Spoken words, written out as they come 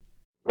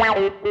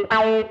Welcome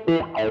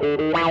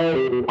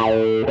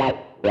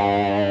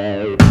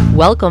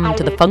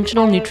to the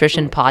Functional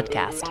Nutrition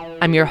Podcast.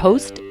 I'm your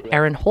host,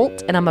 Erin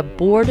Holt, and I'm a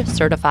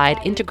board-certified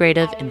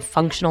integrative and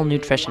functional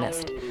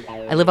nutritionist.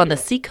 I live on the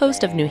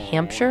seacoast of New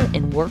Hampshire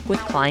and work with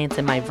clients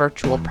in my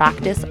virtual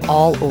practice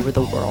all over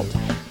the world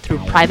through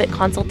private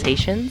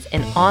consultations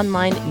and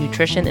online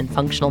nutrition and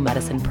functional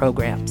medicine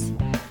programs.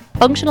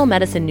 Functional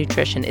medicine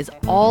nutrition is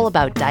all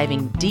about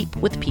diving deep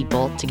with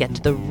people to get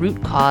to the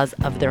root cause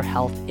of their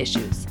health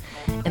issues.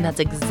 And that's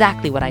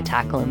exactly what I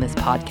tackle in this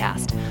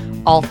podcast.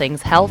 All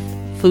things health,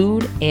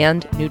 food,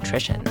 and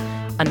nutrition,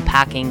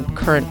 unpacking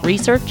current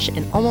research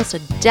and almost a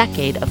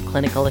decade of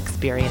clinical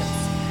experience.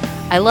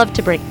 I love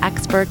to bring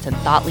experts and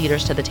thought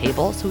leaders to the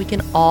table so we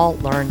can all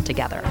learn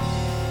together.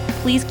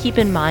 Please keep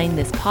in mind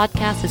this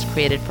podcast is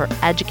created for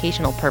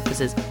educational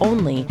purposes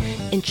only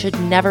and should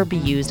never be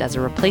used as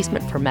a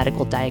replacement for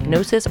medical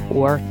diagnosis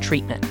or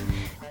treatment.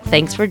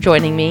 Thanks for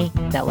joining me.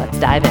 Now let's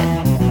dive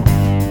in.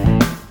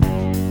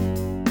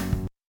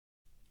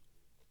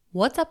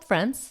 What's up,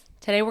 friends?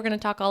 Today we're going to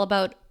talk all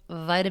about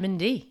vitamin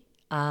D.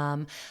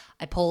 I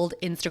polled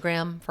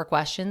Instagram for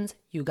questions.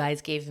 You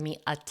guys gave me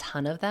a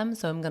ton of them,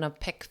 so I'm going to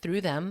pick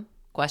through them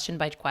question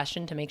by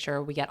question to make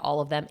sure we get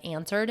all of them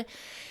answered.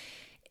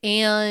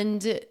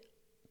 And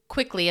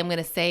quickly, I'm going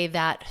to say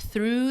that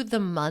through the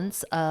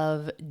months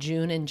of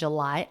June and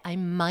July,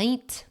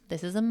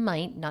 this is a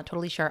might, not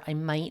totally sure, I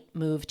might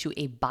move to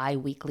a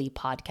bi-weekly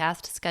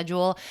podcast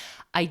schedule.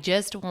 I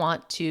just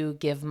want to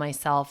give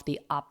myself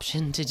the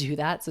option to do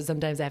that. So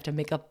sometimes I have to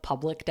make a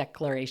public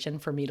declaration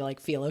for me to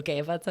feel okay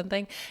about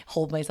something,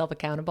 hold myself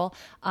accountable,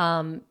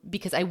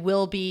 because I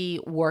will be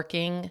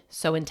working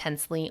so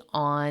intensely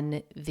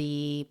on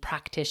the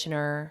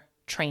practitioner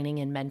training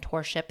and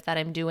mentorship that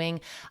I'm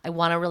doing. I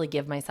want to really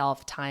give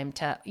myself time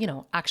to,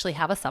 actually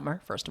have a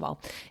summer, first of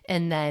all,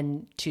 and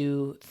then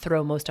to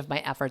throw most of my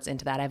efforts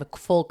into that. I have a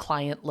full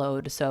client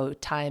load, so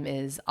time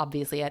is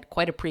obviously at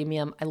quite a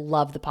premium. I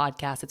love the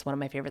podcast. It's one of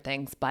my favorite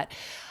things, but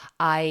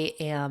I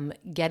am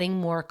getting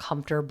more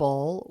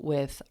comfortable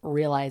with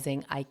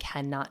realizing I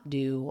cannot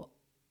do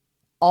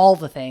all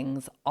the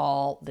things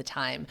all the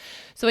time.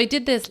 So I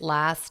did this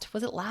last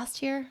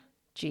year?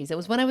 It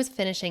was when I was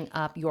finishing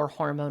up Your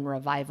Hormone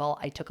Revival.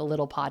 I took a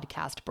little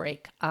podcast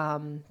break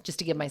just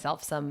to give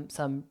myself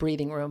some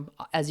breathing room.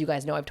 As you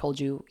guys know, I've told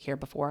you here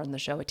before on the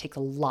show, it takes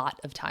a lot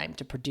of time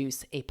to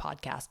produce a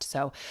podcast.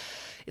 So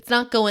it's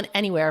not going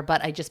anywhere,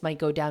 but I just might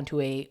go down to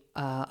a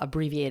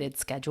abbreviated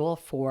schedule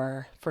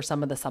for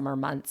some of the summer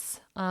months.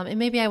 And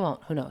maybe I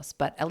won't, who knows?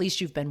 But at least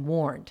you've been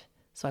warned,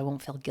 so I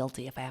won't feel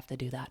guilty if I have to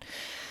do that.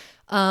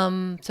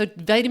 So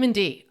vitamin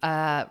D,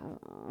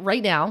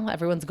 right now,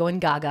 everyone's going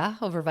gaga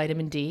over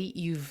vitamin D.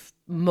 You've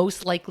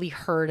most likely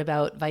heard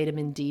about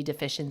vitamin D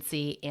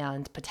deficiency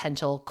and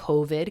potential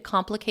COVID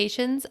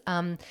complications.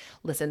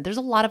 Listen, there's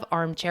a lot of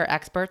armchair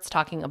experts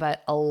talking about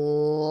a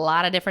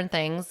lot of different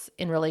things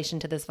in relation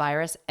to this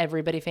virus.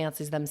 Everybody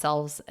fancies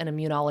themselves an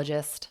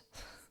immunologist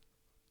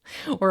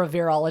or a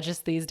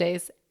virologist these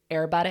days.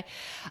 Everybody.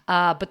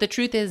 But the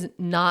truth is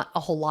not a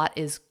whole lot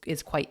is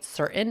quite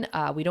certain.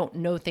 We don't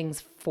know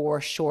things for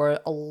sure.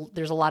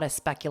 There's a lot of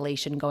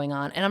speculation going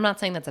on. And I'm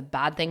not saying that's a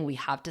bad thing. We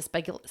have to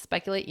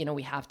speculate.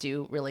 We have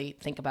to really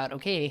think about,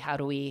 okay, how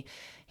do we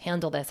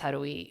handle this? How do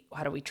we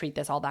treat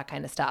this? All that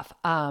kind of stuff.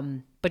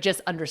 But just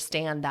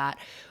understand that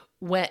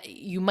when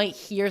you might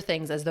hear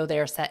things as though they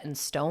are set in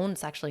stone,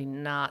 it's actually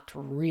not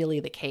really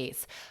the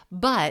case.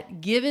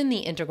 But given the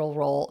integral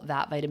role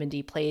that vitamin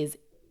D plays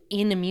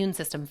in immune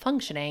system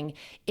functioning,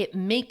 it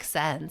makes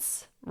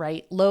sense,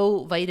 right?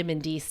 Low vitamin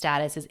D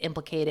status is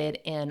implicated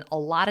in a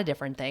lot of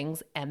different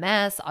things: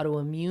 MS,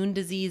 autoimmune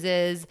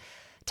diseases,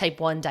 type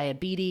 1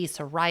 diabetes,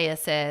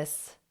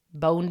 psoriasis,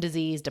 bone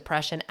disease,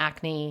 depression,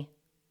 acne,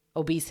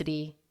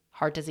 obesity,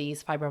 heart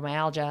disease,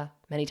 fibromyalgia,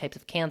 many types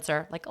of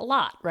cancer, a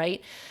lot,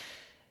 right?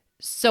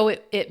 So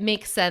it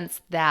makes sense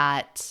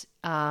that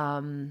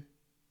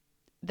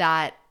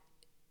that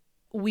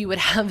we would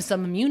have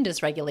some immune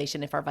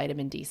dysregulation if our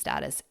vitamin D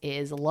status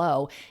is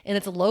low. And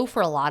it's low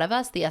for a lot of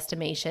us. The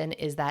estimation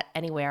is that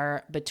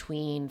anywhere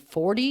between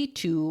 40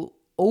 to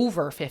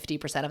over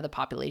 50% of the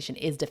population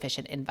is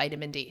deficient in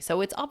vitamin D. So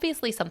it's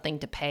obviously something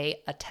to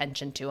pay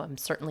attention to. I'm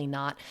certainly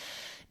not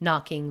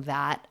knocking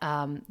that.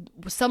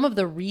 Some of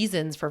the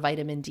reasons for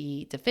vitamin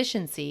D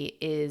deficiency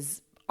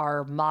is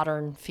our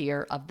modern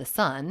fear of the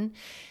sun,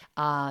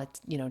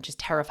 just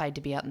terrified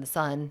to be out in the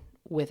sun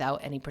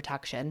without any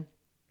protection.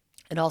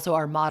 And also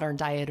our modern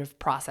diet of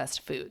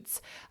processed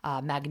foods,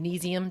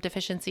 magnesium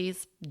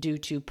deficiencies due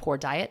to poor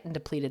diet and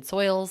depleted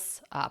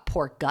soils,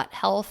 poor gut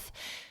health.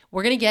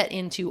 We're going to get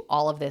into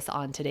all of this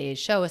on today's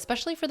show,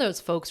 especially for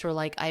those folks who are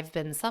like, I've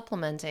been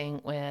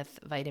supplementing with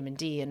vitamin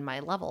D and my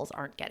levels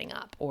aren't getting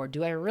up. Or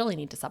do I really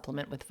need to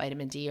supplement with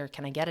vitamin D, or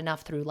can I get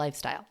enough through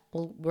lifestyle?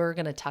 Well, we're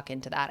going to tuck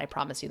into that. I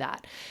promise you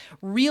that.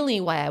 Really,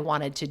 why I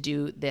wanted to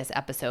do this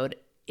episode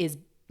is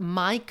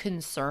my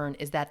concern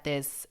is that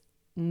this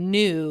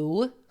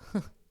new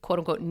quote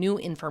unquote new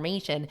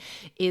information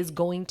is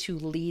going to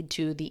lead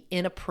to the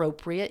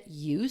inappropriate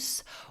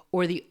use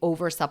or the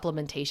over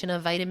supplementation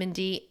of vitamin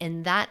D.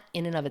 And that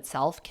in and of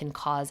itself can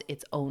cause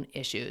its own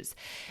issues.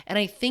 And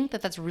I think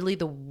that that's really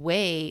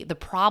the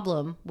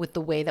problem with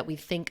the way that we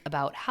think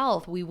about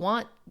health. We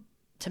want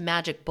to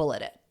magic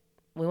bullet it.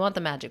 We want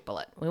the magic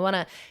bullet. We want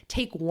to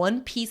take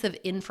one piece of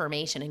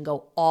information and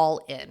go all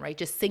in, right?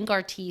 Just sink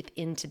our teeth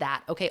into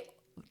that. Okay,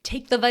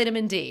 take the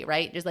vitamin D,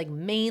 right? Just like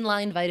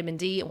mainline vitamin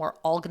D, and we're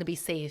all going to be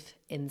safe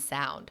and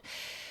sound.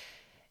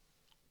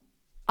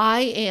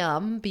 I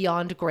am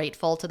beyond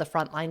grateful to the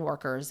frontline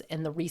workers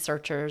and the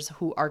researchers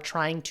who are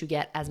trying to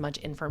get as much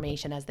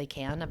information as they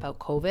can about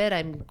COVID.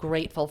 I'm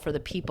grateful for the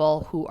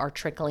people who are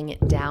trickling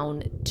it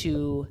down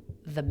to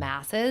the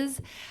masses.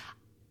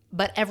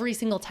 But every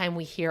single time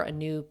we hear a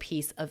new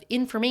piece of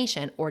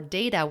information or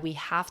data, we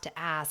have to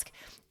ask,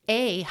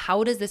 A,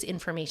 how does this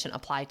information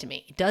apply to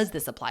me? Does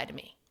this apply to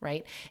me,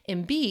 right?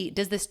 And B,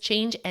 does this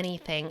change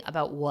anything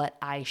about what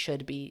I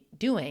should be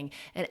doing?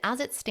 And as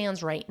it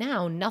stands right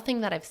now,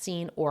 nothing that I've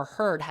seen or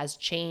heard has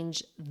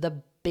changed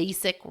the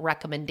basic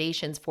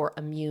recommendations for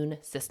immune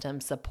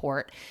system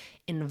support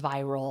in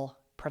viral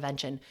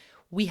prevention.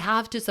 We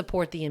have to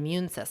support the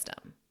immune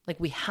system. Like,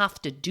 we have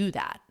to do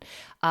that.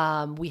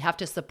 We have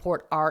to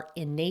support our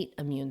innate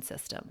immune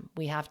system.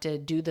 We have to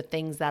do the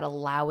things that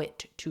allow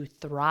it to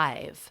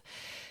thrive.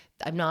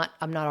 I'm not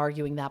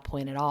arguing that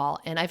point at all.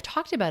 And I've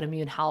talked about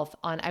immune health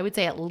on, I would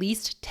say, at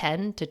least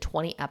 10 to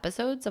 20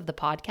 episodes of the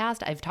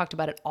podcast. I've talked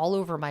about it all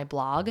over my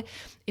blog.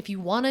 If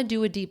you want to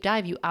do a deep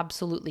dive, you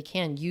absolutely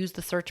can. Use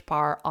the search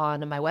bar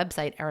on my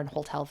website,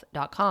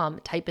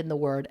 erinholthealth.com, type in the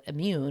word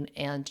immune,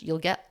 and you'll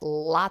get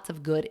lots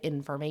of good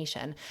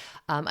information.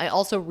 I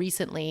also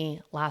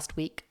recently, last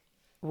week,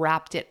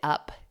 wrapped it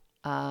up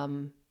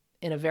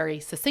in a very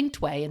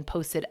succinct way and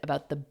posted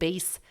about the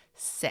base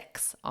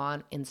 6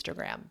 on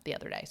Instagram the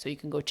other day. So you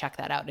can go check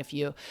that out. If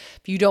you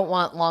don't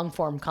want long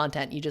form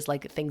content, you just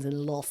like things in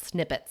little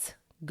snippets,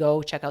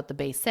 go check out the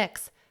base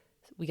 6.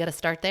 We got to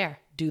start there.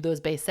 Do those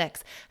base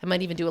 6. I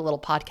might even do a little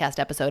podcast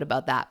episode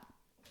about that.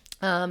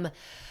 All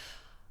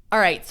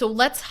right. So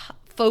let's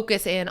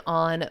focus in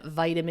on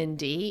vitamin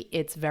D.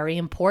 It's very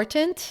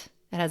important.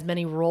 It has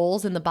many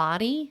roles in the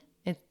body.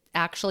 It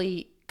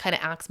actually kind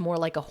of acts more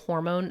like a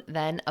hormone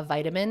than a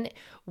vitamin.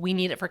 We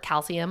need it for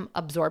calcium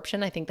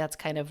absorption. I think that's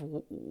kind of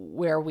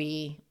where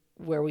we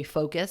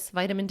focus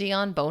vitamin D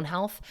on, bone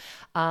health.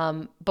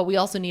 But we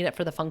also need it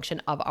for the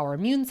function of our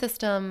immune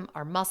system,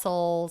 our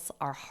muscles,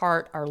 our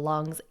heart, our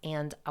lungs,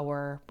 and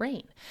our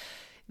brain.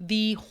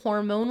 The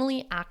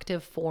hormonally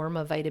active form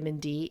of vitamin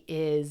D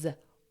is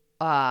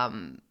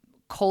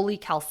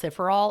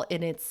cholecalciferol,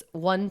 and it's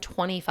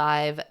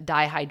 1,25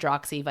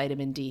 dihydroxy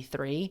vitamin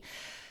D3.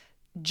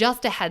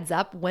 Just a heads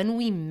up, when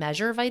we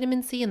measure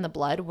vitamin C in the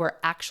blood, we're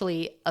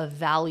actually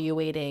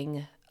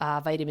evaluating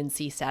vitamin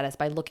C status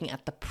by looking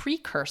at the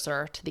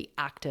precursor to the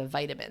active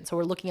vitamin. So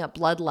we're looking at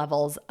blood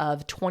levels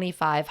of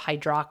 25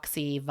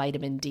 hydroxy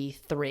vitamin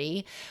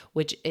D3,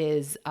 which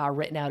is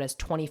written out as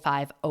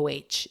 25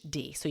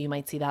 OHD. So you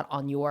might see that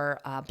on your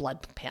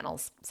blood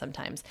panels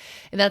sometimes.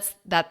 And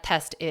that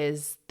test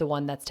is the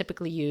one that's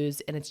typically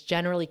used, and it's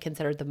generally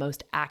considered the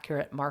most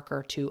accurate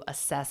marker to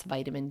assess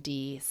vitamin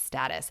D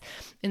status.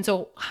 And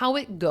so how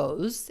it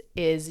goes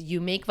is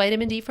you make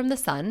vitamin D from the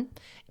sun.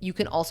 You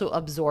can also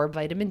absorb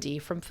vitamin D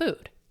from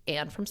food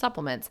and from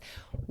supplements.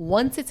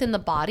 Once it's in the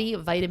body,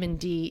 vitamin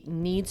D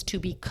needs to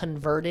be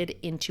converted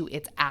into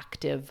its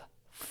active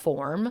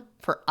form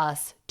for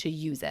us to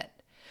use it.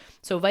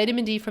 So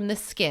vitamin D from the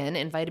skin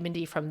and vitamin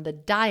D from the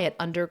diet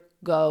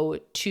undergo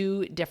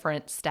 2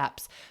 different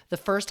steps. The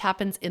first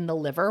happens in the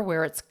liver,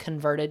 where it's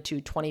converted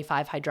to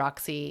 25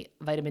 hydroxy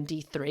vitamin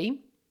D3,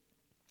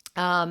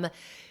 but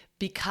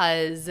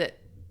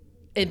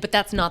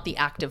that's not the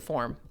active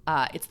form.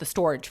 It's the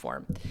storage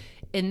form.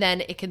 And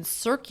then it can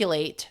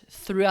circulate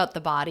throughout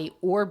the body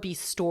or be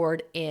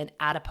stored in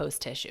adipose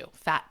tissue,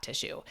 fat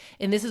tissue.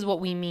 And this is what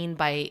we mean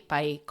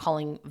by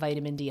calling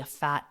vitamin D a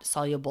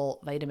fat-soluble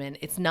vitamin.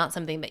 It's not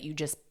something that you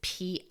just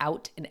pee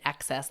out in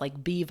excess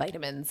like B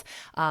vitamins.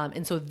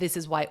 And so this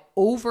is why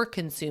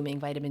over-consuming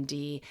vitamin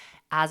D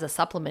as a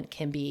supplement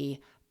can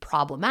be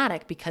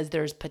problematic, because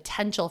there's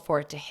potential for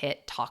it to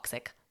hit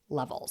toxic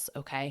levels,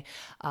 okay?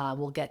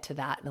 We'll get to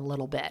that in a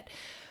little bit.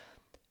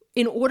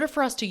 In order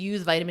for us to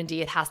use vitamin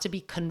D, it has to be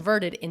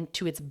converted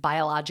into its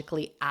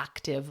biologically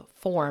active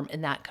form,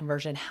 and that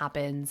conversion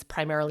happens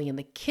primarily in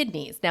the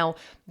kidneys. Now,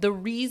 the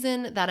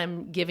reason that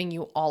I'm giving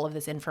you all of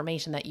this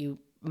information that you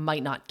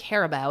might not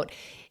care about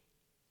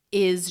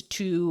is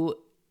to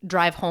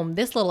drive home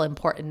this little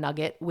important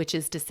nugget, which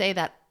is to say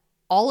that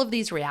all of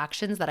these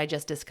reactions that I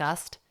just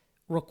discussed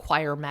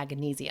require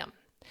magnesium.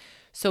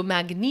 So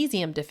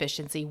magnesium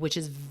deficiency, which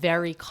is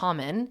very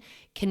common,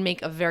 can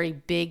make a very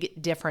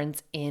big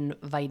difference in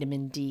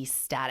vitamin D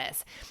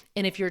status.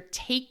 And if you're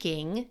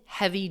taking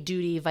heavy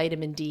duty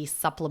vitamin D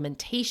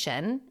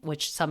supplementation,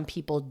 which some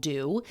people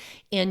do,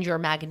 and you're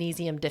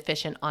magnesium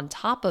deficient on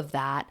top of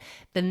that,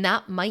 then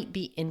that might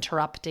be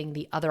interrupting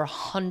the other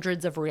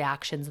hundreds of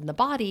reactions in the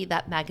body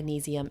that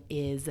magnesium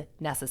is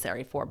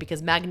necessary for,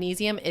 because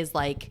magnesium is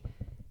like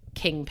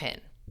kingpin.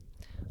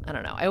 I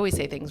don't know. I always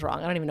say things wrong.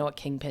 I don't even know what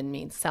kingpin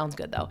means. Sounds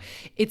good though.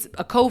 It's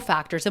a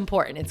cofactor. It's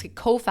important. It's a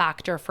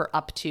cofactor for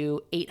up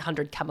to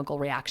 800 chemical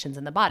reactions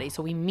in the body.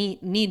 So we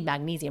need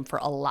magnesium for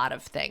a lot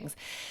of things.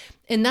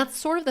 And that's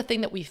sort of the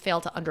thing that we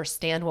fail to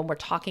understand when we're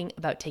talking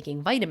about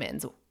taking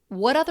vitamins.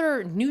 What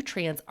other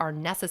nutrients are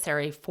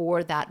necessary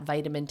for that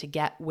vitamin to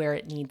get where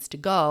it needs to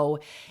go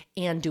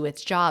and do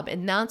its job?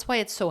 And that's why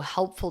it's so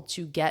helpful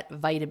to get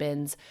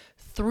vitamins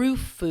through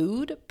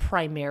food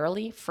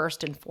primarily,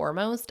 first and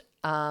foremost.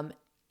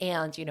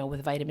 And,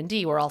 with vitamin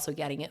D, we're also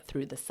getting it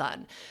through the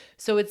sun.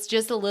 So it's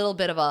just a little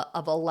bit of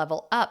a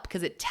level up,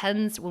 because it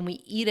tends, when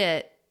we eat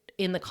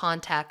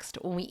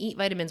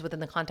vitamins within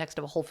the context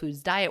of a whole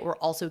foods diet, we're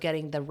also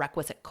getting the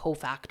requisite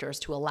cofactors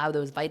to allow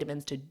those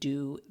vitamins to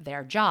do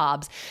their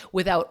jobs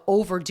without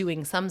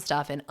overdoing some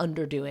stuff and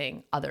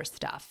underdoing other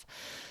stuff.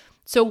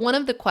 So one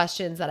of the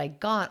questions that I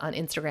got on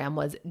Instagram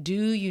was, do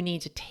you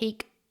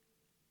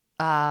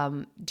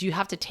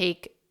have to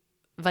take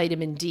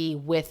vitamin D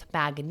with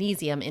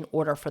magnesium in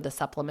order for the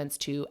supplements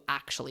to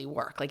actually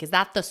work? Like, is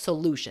that the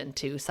solution,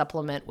 to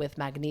supplement with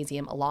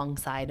magnesium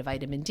alongside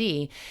vitamin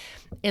D?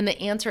 And the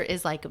answer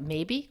is like,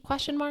 maybe, ?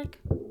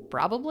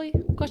 Probably ?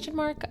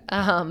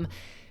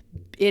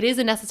 It is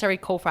a necessary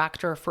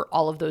cofactor for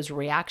all of those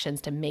reactions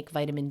to make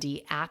vitamin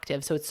D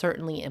active. So it's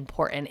certainly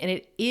important. And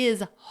it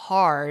is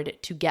hard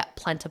to get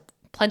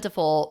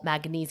plentiful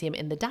magnesium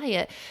in the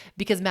diet,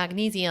 because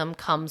magnesium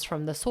comes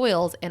from the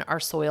soils, and our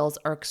soils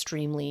are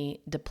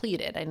extremely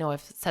depleted. I know I've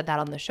said that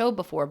on the show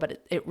before,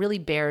 but it really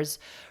bears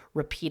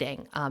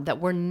repeating, that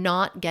we're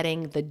not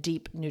getting the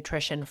deep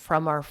nutrition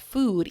from our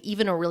food,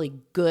 even a really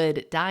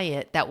good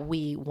diet, that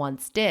we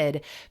once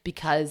did,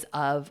 because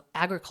of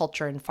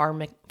agriculture and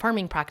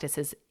farming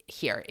practices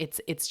here.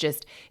 It's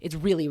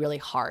really, really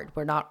hard.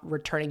 We're not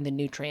returning the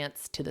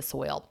nutrients to the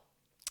soil.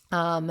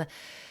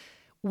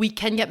 We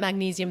can get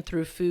magnesium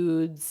through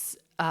foods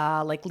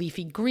like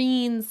leafy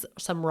greens,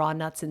 some raw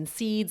nuts and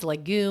seeds,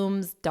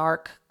 legumes,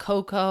 dark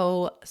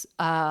cocoa.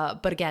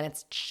 But again,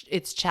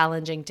 it's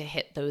challenging to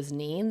hit those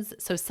needs.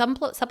 So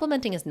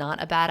supplementing is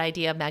not a bad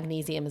idea.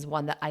 Magnesium is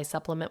one that I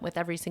supplement with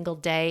every single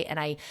day, and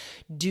I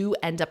do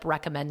end up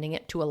recommending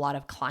it to a lot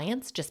of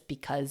clients just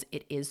because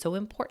it is so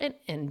important,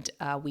 and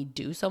we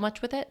do so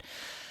much with it.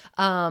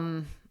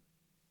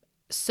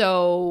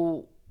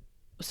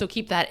 So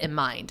keep that in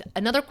mind.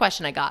 Another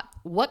question I got: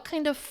 what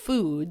kind of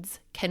foods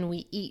can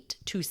we eat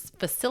to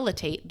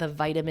facilitate the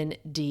vitamin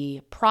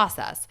D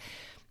process?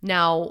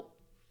 Now,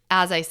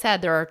 as I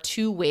said, there are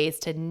two ways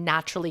to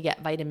naturally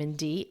get vitamin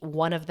D.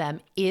 One of them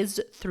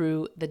is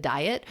through the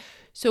diet.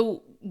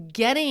 So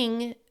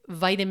getting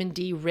vitamin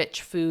D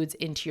rich foods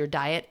into your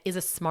diet is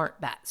a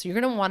smart bet. So you're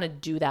going to want to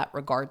do that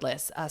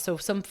regardless. So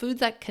some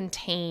foods that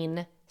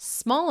contain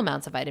small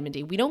amounts of vitamin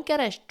D. We don't get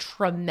a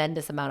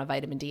tremendous amount of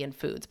vitamin D in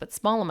foods, but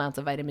small amounts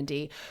of vitamin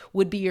D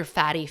would be your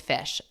fatty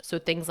fish. So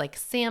things like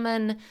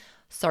salmon,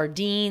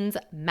 sardines,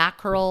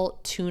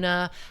 mackerel,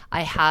 tuna.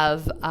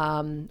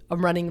 I'm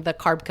running the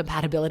carb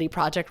compatibility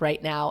project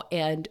right now,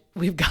 and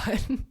we're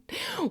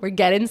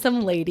getting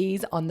some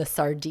ladies on the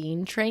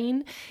sardine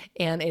train,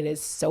 and it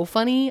is so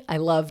funny. I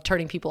love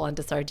turning people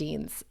onto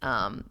sardines.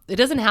 It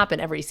doesn't happen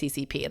every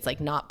CCP. It's like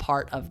not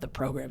part of the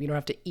program. You don't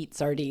have to eat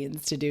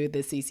sardines to do the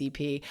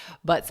CCP,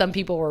 but some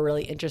people were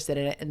really interested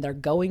in it, and they're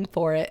going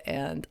for it,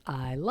 and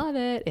I love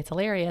it. It's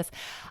hilarious.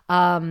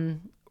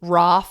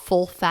 Raw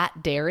full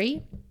fat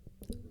dairy,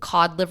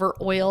 cod liver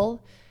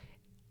oil,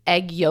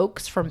 egg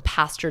yolks from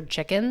pastured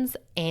chickens,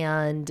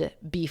 and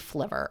beef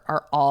liver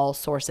are all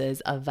sources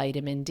of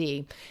vitamin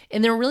D.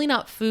 And they're really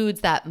not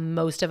foods that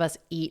most of us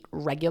eat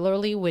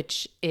regularly,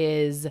 which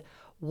is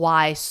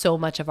why so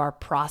much of our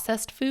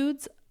processed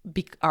foods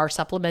are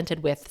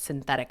supplemented with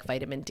synthetic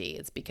vitamin D.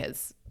 It's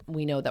because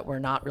we know that we're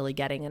not really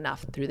getting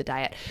enough through the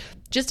diet.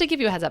 Just to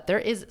give you a heads up, there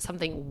is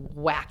something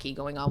wacky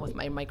going on with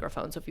my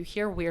microphone. So if you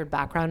hear weird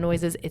background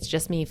noises, it's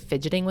just me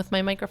fidgeting with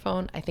my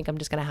microphone. I think I'm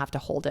just going to have to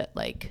hold it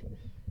like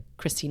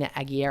Christina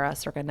Aguilera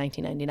circa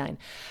 1999.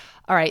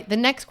 All right, the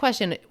next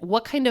question: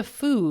 what kind of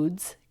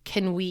foods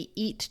can we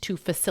eat to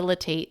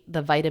facilitate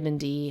the vitamin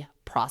D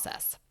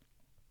process?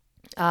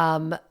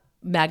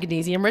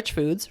 Magnesium-rich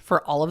foods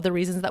for all of the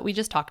reasons that we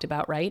just talked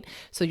about, right?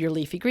 So your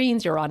leafy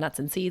greens, your raw nuts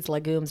and seeds,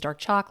 legumes, dark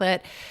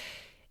chocolate.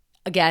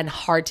 Again,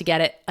 hard to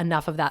get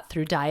enough of that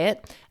through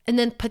diet. And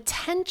then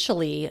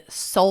potentially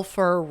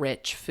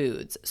sulfur-rich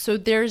foods. So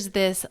there's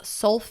this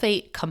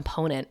sulfate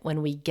component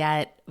when we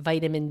get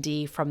vitamin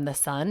D from the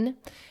sun.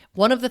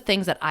 One of the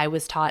things that I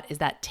was taught is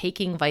that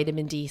taking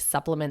vitamin D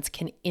supplements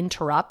can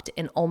interrupt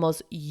and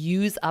almost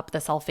use up the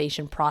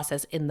sulfation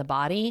process in the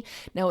body.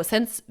 Now,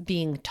 since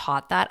being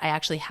taught that, I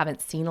actually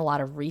haven't seen a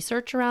lot of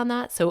research around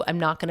that, so I'm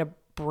not going to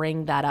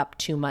bring that up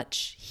too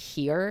much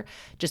here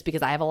just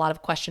because I have a lot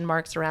of question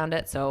marks around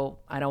it. So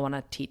I don't want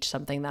to teach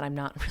something that I'm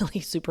not really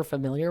super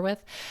familiar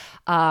with.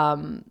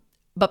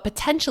 But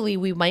potentially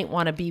we might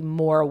want to be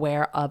more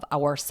aware of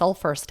our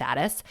sulfur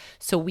status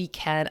so we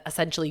can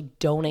essentially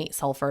donate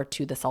sulfur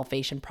to the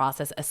sulfation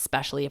process,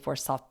 especially if we're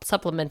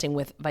supplementing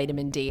with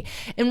vitamin D.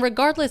 And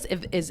regardless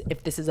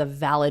if this is a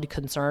valid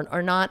concern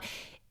or not,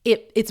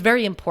 it's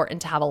very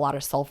important to have a lot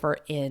of sulfur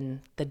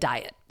in the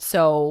diet.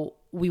 So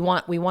we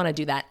want to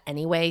do that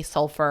anyway.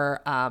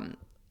 Sulfur,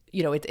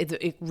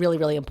 it's really,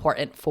 really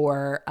important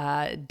for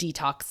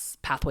detox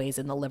pathways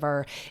in the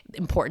liver,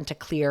 important to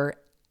clear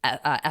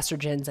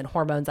estrogens and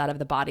hormones out of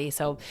the body.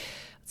 So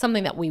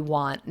something that we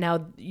want.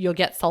 Now, you'll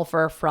get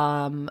sulfur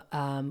from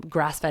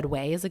grass-fed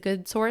whey is a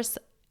good source,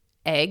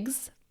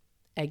 eggs,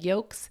 egg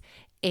yolks,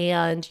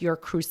 and your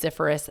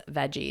cruciferous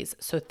veggies.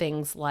 So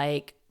things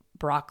like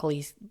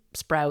broccoli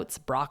sprouts,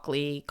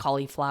 broccoli,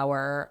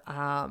 cauliflower,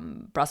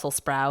 Brussels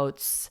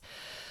sprouts,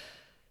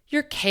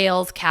 your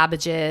kales,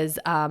 cabbages,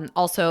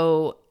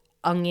 also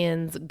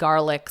onions,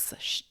 garlic,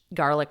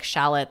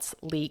 shallots,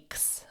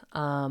 leeks.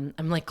 I'm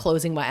like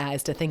closing my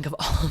eyes to think of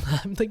all of them.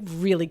 I'm like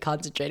really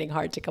concentrating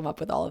hard to come up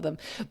with all of them.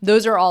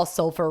 Those are all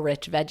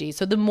sulfur-rich veggies.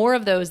 So the more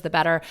of those, the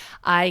better.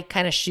 I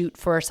kind of shoot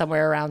for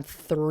somewhere around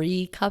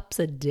 3 cups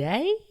a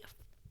day.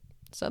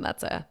 So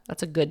that's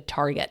a good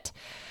target.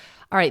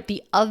 All right,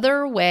 the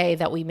other way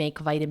that we make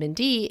vitamin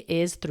D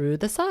is through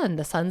the sun,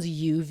 the sun's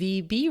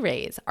UVB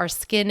rays. Our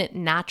skin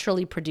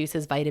naturally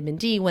produces vitamin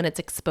D when it's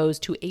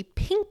exposed to a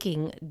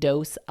pinking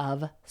dose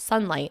of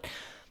sunlight.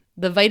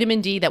 The vitamin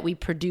D that we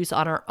produce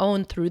on our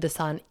own through the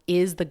sun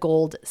is the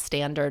gold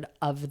standard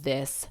of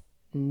this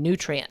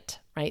nutrient,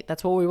 right?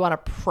 That's what we want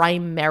to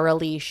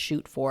primarily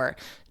shoot for,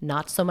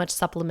 not so much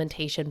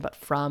supplementation, but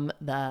from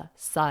the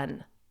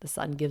sun. The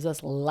sun gives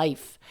us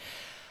life.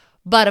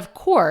 But of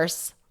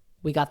course,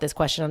 we got this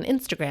question on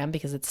Instagram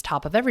because it's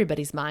top of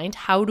everybody's mind.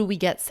 How do we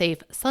get safe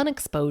sun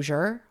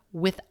exposure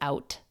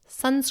without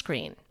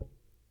sunscreen?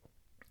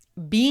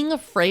 Being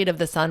afraid of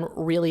the sun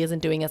really isn't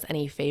doing us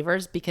any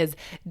favors because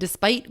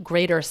despite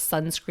greater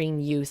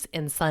sunscreen use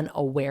and sun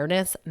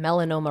awareness,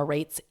 melanoma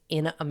rates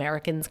in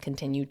Americans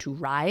continue to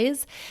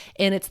rise.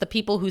 And it's the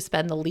people who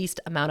spend the least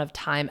amount of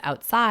time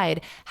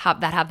outside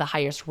that have the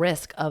highest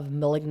risk of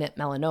malignant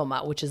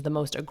melanoma, which is the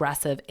most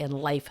aggressive and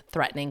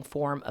life-threatening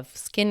form of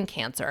skin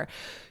cancer.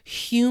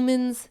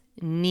 Humans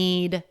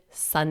need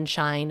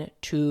sunshine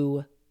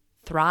to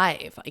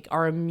thrive. Like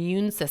our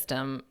immune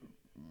system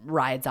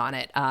rides on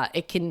it.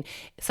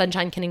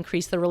 Sunshine can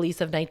increase the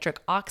release of nitric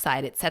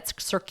oxide. It sets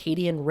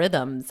circadian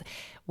rhythms,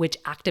 which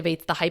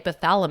activates the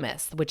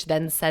hypothalamus, which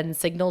then sends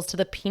signals to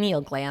the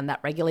pineal gland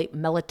that regulate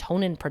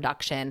melatonin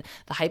production.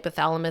 The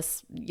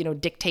hypothalamus,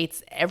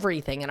 dictates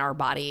everything in our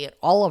body,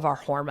 all of our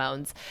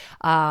hormones.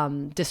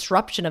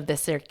 Disruption of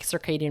this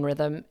circadian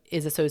rhythm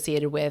is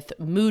associated with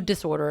mood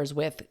disorders,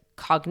 with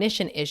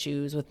cognition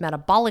issues, with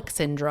metabolic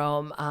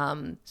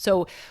syndrome.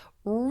 So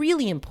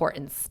really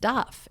important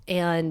stuff.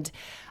 And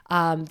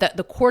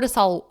the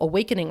cortisol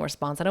awakening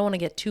response, I don't want to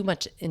get too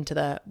much into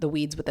the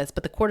weeds with this,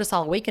 but the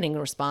cortisol awakening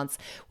response,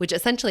 which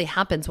essentially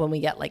happens when we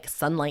get like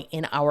sunlight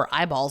in our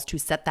eyeballs to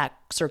set that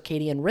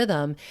circadian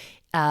rhythm,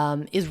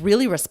 is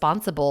really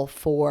responsible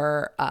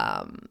for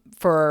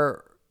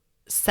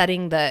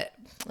setting the,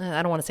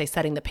 I don't want to say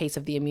setting the pace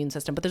of the immune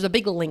system, but there's a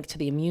big link to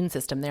the immune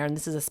system there. And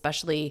this is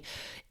especially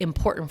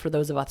important for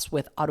those of us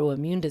with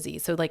autoimmune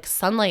disease. So like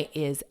sunlight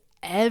is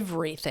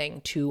everything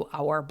to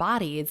our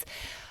bodies.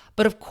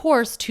 But of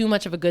course, too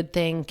much of a good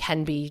thing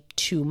can be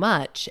too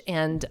much.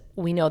 And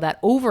we know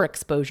that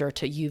overexposure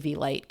to UV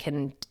light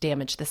can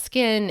damage the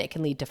skin. It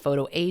can lead to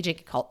photoaging.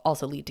 It can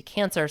also lead to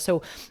cancer.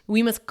 So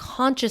we must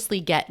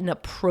consciously get an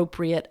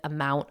appropriate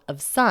amount of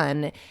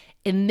sun.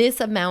 And this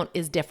amount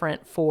is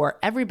different for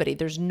everybody.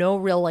 There's no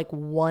real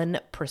one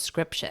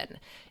prescription.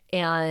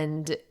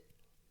 And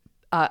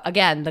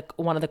again,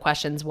 one of the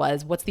questions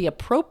was, what's the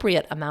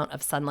appropriate amount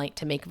of sunlight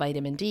to make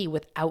vitamin D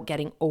without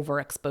getting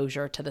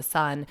overexposure to the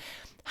sun?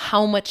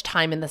 How much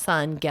time in the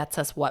sun gets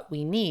us what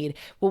we need?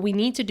 What we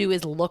need to do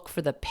is look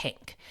for the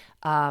pink.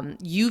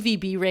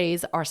 UVB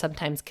rays are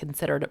sometimes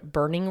considered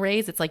burning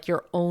rays. It's like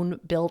your own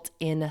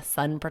built-in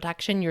sun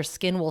protection. Your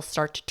skin will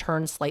start to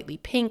turn slightly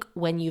pink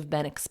when you've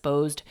been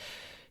exposed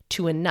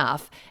to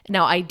enough.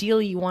 Now,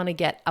 ideally, you want to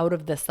get out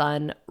of the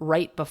sun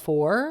right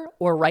before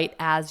or right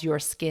as your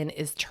skin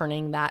is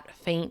turning that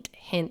faint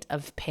hint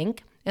of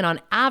pink. And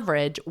on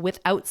average,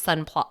 without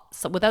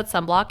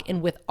sunblock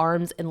and with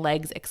arms and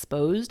legs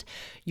exposed,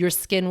 your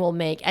skin will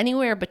make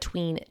anywhere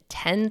between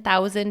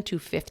 10,000 to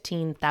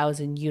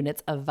 15,000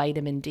 units of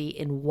vitamin D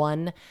in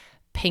one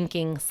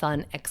pinking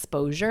sun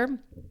exposure.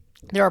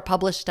 There are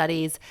published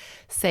studies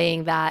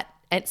saying that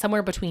at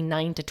somewhere between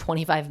 9 to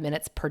 25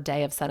 minutes per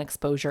day of sun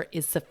exposure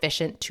is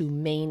sufficient to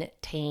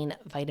maintain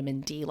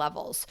vitamin D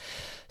levels.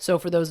 So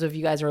for those of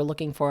you guys who are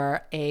looking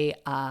for a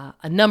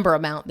number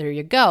amount, there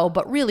you go.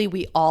 But really,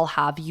 we all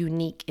have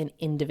unique and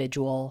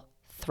individual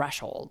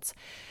thresholds.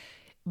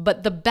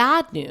 But the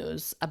bad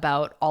news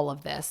about all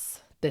of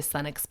this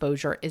sun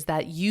exposure is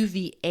that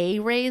UVA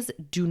rays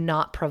do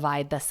not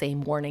provide the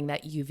same warning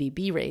that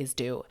UVB rays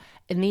do.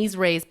 And these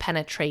rays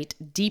penetrate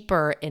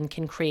deeper and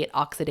can create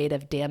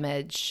oxidative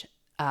damage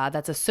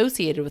that's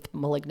associated with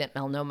malignant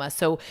melanoma.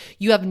 So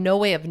you have no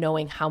way of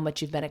knowing how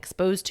much you've been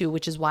exposed to,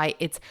 which is why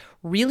it's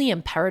really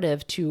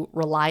imperative to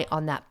rely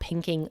on that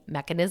pinking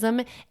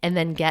mechanism and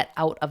then get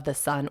out of the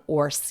sun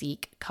or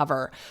seek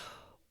cover.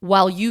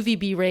 While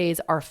UVB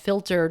rays are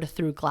filtered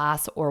through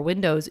glass or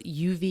windows,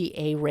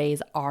 UVA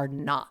rays are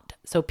not.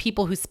 So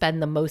people who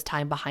spend the most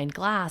time behind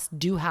glass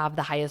do have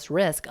the highest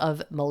risk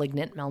of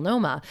malignant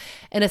melanoma.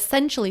 And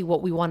essentially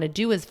what we want to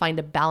do is find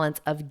a balance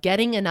of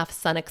getting enough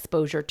sun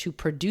exposure to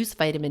produce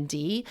vitamin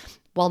D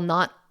while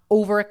not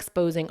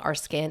overexposing our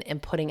skin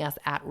and putting us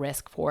at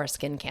risk for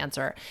skin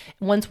cancer.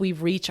 Once we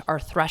reach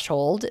our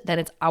threshold, then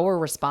it's our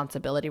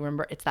responsibility.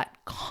 Remember, it's that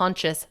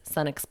conscious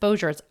sun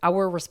exposure. It's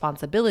our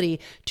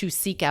responsibility to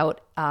seek out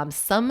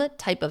some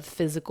type of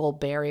physical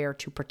barrier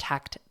to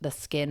protect the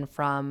skin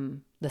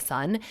from the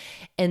sun.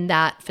 And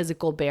that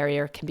physical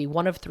barrier can be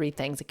one of three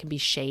things. It can be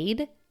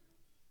shade,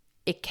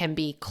 it can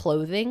be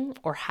clothing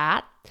or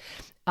hat,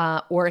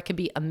 or it could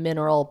be a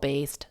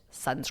mineral-based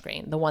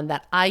sunscreen. The one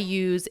that I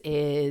use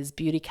is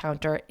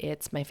Beautycounter.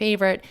 It's my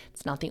favorite.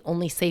 It's not the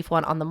only safe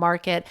one on the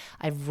market.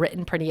 I've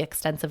written pretty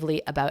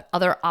extensively about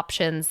other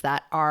options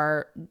that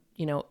are,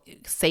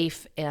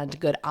 safe and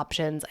good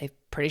options. I'm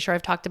pretty sure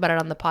I've talked about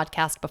it on the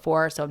podcast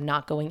before, so I'm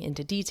not going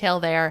into detail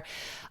there.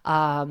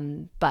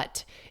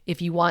 But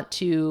if you want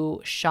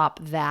to shop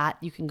that,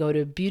 you can go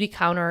to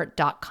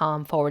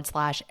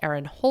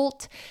beautycounter.com/Erin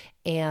Holt.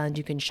 And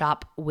you can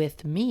shop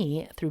with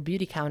me through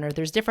Beautycounter.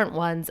 There's different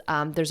ones.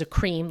 There's a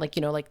cream, like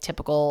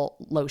typical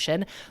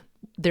lotion.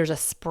 There's a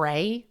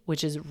spray,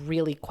 which is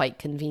really quite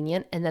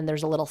convenient. And then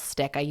there's a little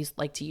stick. I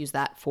like to use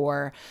that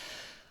for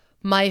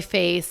my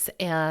face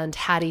and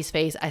Hattie's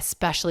face,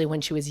 especially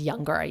when she was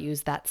younger. I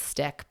use that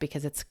stick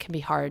because it can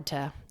be hard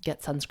to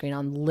get sunscreen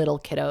on little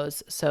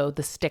kiddos. So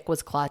the stick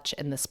was clutch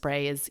and the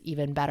spray is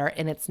even better.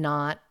 And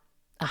I'm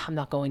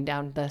not going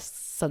down the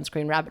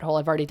sunscreen rabbit hole.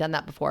 I've already done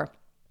that before.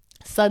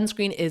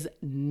 Sunscreen is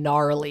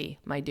gnarly,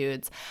 my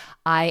dudes.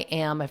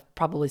 I've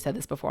probably said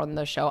this before on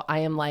the show, I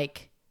am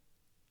like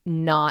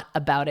not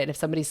about it. If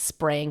somebody's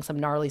spraying some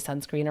gnarly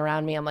sunscreen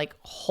around me, I'm like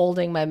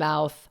holding my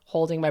mouth,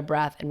 holding my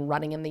breath, and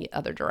running in the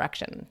other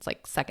direction. It's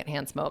like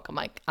secondhand smoke. I'm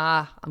like,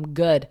 I'm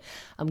good.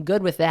 I'm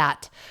good with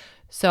that.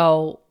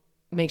 So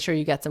make sure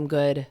you get some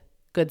good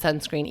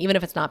sunscreen. Even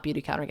if it's not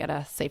Beautycounter, get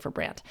a safer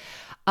brand.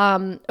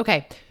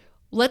 Okay.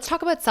 Let's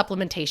talk about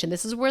supplementation.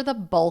 This is where the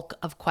bulk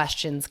of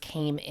questions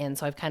came in.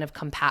 So I've kind of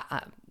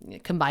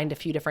combined a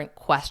few different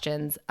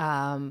questions.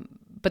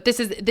 But this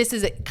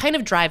is it kind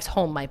of drives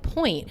home my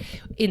point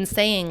in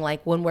saying,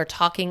 like, when we're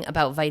talking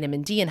about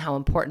vitamin D and how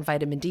important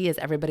vitamin D is,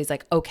 everybody's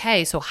like,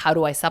 okay, so how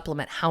do I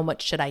supplement? How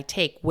much should I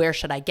take? Where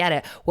should I get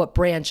it? What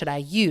brand should I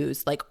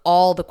use? Like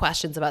all the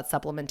questions about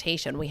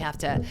supplementation.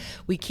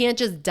 We can't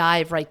just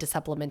dive right to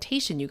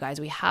supplementation, you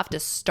guys. We have to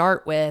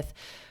start with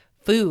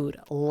food,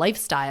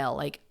 lifestyle,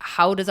 like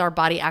how does our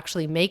body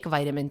actually make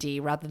vitamin D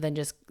rather than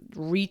just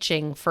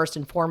reaching first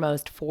and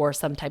foremost for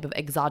some type of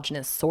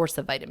exogenous source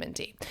of vitamin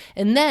D.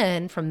 And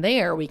then from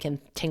there, we can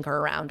tinker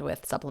around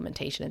with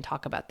supplementation and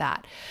talk about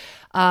that.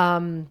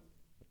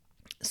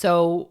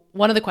 So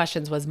one of the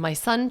questions was, my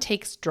son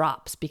takes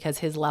drops because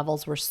his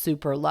levels were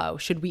super low.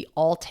 Should we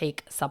all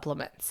take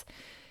supplements?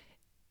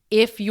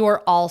 If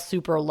you're all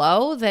super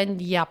low, then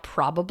yeah,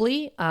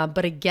 probably.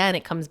 But again,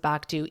 it comes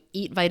back to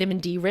eat vitamin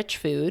D rich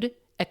food,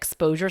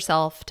 expose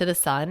yourself to the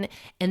sun,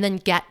 and then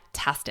get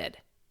tested.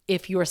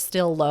 If you're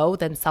still low,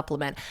 then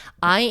supplement.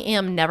 I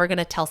am never going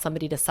to tell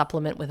somebody to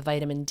supplement with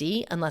vitamin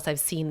D unless I've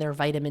seen their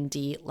vitamin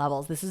D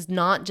levels. This is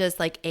not just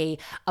like a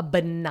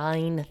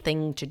benign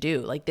thing to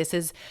do. Like this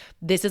is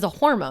a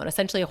hormone,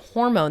 essentially a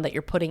hormone that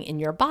you're putting in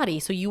your body.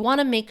 So you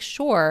want to make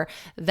sure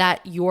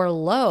that you're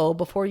low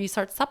before you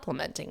start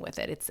supplementing with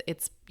it.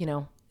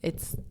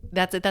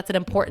 That's an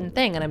important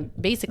thing. And I'm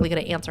basically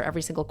going to answer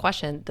every single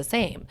question the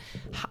same.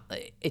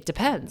 It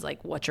depends,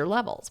 like what's your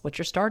levels, what's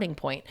your starting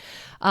point?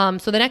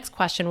 So the next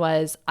question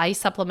was, I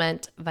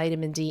supplement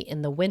vitamin D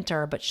in the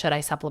winter, but should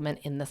I supplement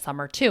in the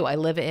summer too? I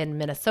live in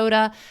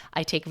Minnesota.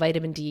 I take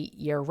vitamin D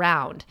year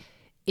round.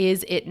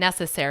 Is it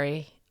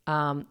necessary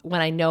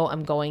when I know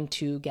I'm going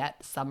to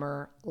get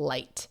summer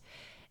light?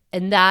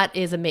 And that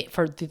is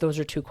those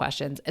are two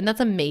questions. And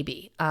that's a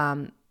maybe.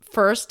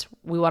 First,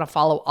 we want to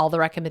follow all the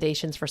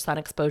recommendations for sun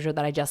exposure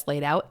that I just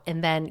laid out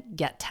and then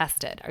get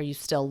tested. Are you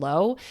still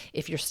low?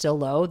 If you're still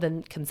low,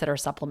 then consider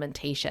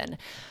supplementation.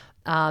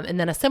 And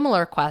then a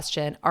similar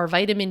question, are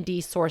vitamin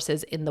D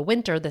sources in the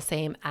winter the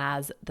same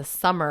as the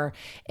summer?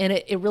 And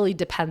it really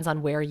depends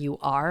on where you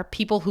are.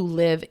 People who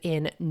live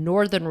in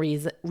northern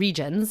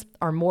regions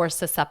are more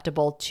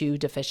susceptible to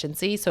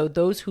deficiency. So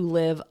those who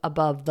live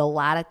above the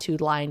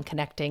latitude line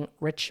connecting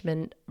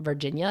Richmond,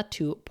 Virginia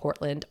to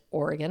Portland,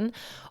 Oregon,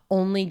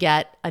 only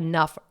get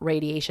enough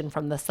radiation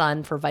from the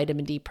sun for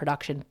vitamin D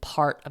production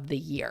part of the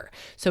year.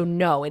 So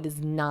no, it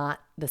is not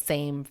the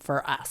same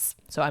for us.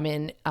 So I'm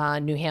in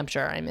New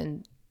Hampshire. I'm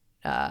in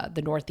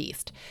the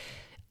Northeast.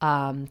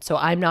 So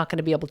I'm not going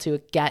to be able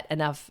to get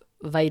enough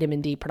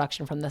vitamin D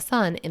production from the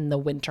sun in the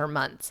winter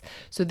months.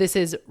 So this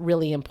is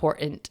really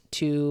important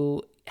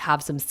to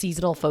have some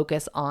seasonal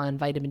focus on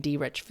vitamin D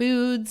rich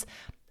foods.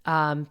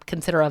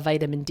 Consider a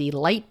vitamin D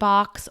light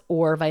box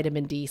or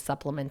vitamin D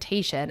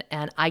supplementation.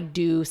 And I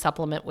do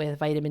supplement with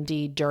vitamin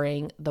D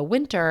during the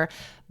winter,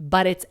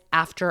 but it's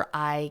after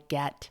I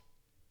get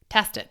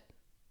tested.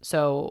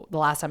 So the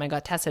last time I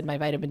got tested, my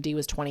vitamin D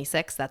was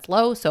 26. That's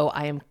low. So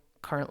I am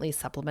currently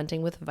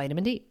supplementing with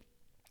vitamin D.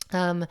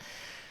 The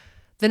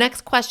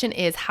next question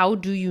is, how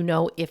do you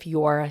know if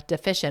you're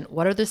deficient?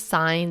 What are the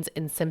signs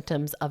and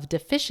symptoms of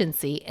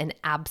deficiency and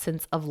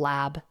absence of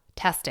lab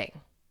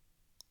testing?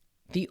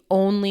 The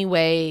only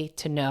way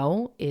to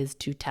know is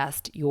to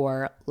test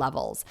your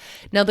levels.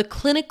 Now, the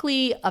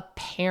clinically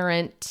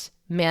apparent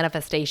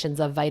manifestations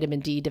of vitamin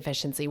D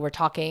deficiency, we're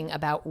talking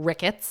about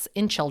rickets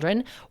in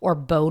children or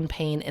bone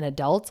pain in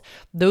adults.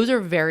 Those are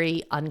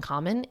very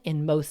uncommon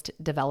in most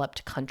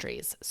developed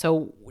countries.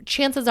 So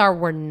chances are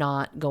we're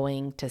not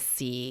going to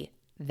see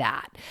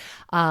that.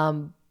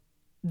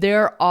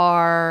 There's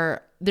a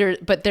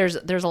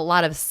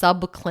lot of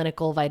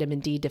subclinical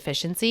vitamin D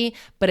deficiency,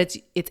 but it's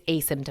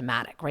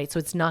asymptomatic, right? So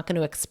it's not going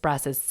to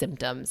express as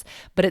symptoms,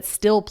 but it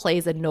still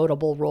plays a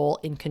notable role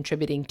in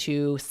contributing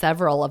to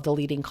several of the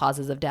leading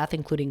causes of death,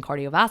 including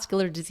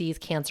cardiovascular disease,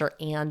 cancer,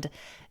 and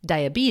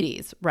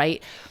diabetes,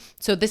 right?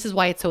 So this is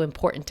why it's so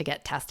important to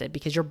get tested,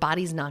 because your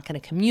body's not going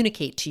to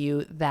communicate to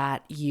you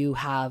that you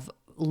have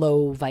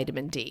low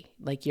vitamin D.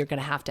 Like, you're going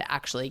to have to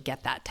actually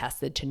get that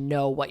tested to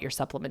know what your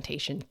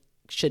supplementation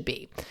should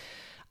be.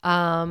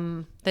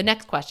 The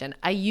next question,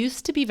 I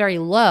used to be very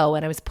low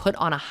and I was put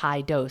on a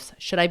high dose.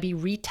 Should I be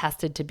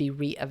retested to be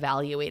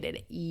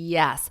reevaluated?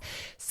 Yes.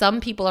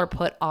 Some people are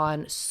put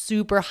on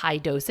super high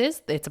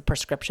doses. It's a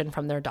prescription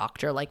from their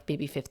doctor, like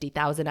maybe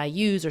 50,000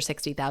 IUs or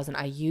 60,000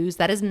 IUs.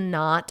 That is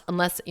not,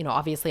 unless,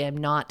 obviously I'm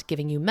not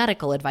giving you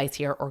medical advice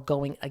here or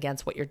going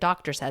against what your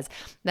doctor says.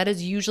 That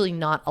is usually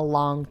not a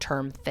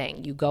long-term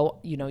thing. You go,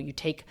 you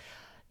take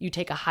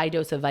a high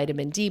dose of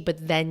vitamin D,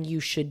 but then you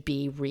should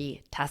be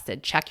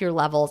retested. Check your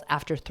levels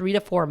after 3 to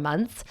 4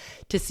 months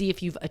to see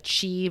if you've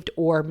achieved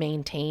or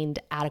maintained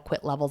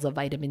adequate levels of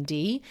vitamin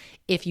D.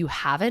 If you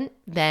haven't,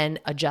 then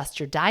adjust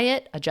your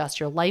diet, adjust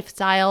your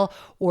lifestyle,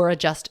 or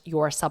adjust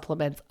your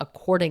supplements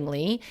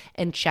accordingly,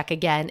 and check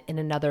again in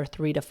another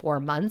 3 to 4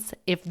 months.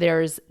 If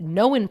there's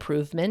no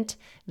improvement,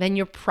 then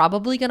you're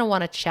probably going to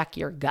want to check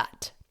your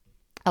gut.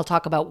 I'll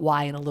talk about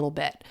why in a little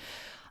bit.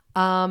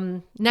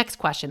 Next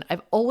question.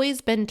 I've always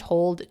been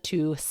told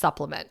to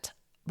supplement,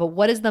 but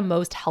what is the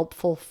most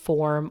helpful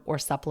form or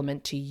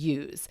supplement to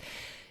use?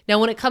 Now,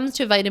 when it comes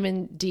to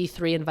vitamin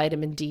D3 and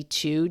vitamin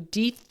D2,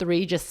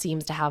 D3 just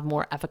seems to have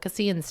more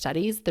efficacy in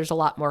studies. There's a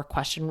lot more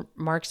question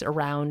marks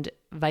around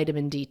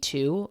vitamin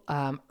D2,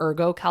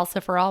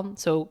 ergocalciferol.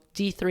 So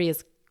D3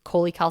 is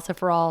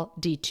cholecalciferol,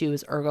 D2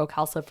 is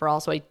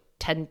ergocalciferol. So I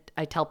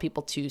tell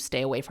people to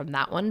stay away from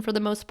that one for the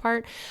most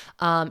part.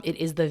 It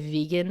is the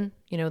vegan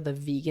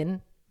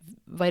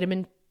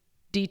vitamin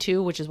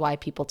D2, which is why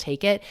people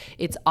take it.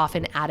 It's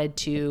often added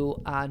to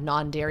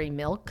non-dairy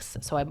milks.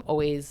 So I'm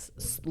always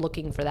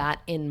looking for that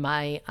in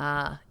my,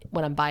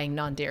 when I'm buying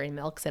non-dairy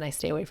milks, and I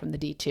stay away from the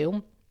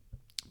D2.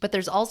 But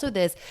there's also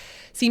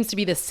seems to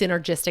be this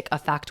synergistic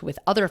effect with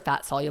other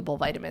fat-soluble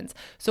vitamins.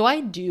 So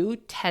I do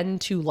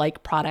tend to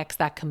like products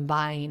that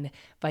combine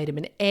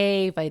vitamin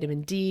A,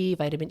 vitamin D,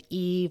 vitamin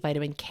E,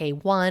 vitamin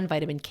K1,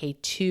 vitamin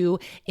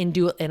K2,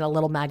 and a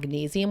little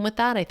magnesium with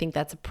that. I think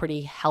that's a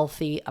pretty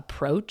healthy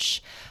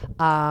approach.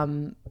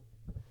 Like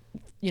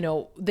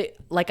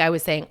I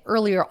was saying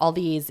earlier, all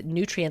these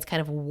nutrients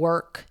kind of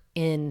work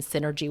in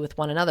synergy with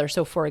one another.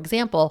 So for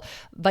example,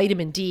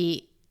 vitamin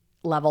D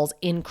levels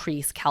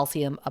increase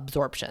calcium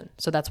absorption.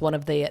 So that's one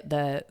of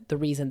the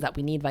reasons that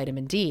we need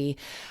vitamin D.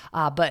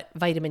 But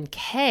vitamin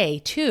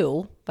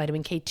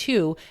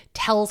K2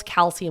 tells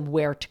calcium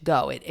where to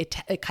go. It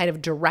kind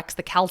of directs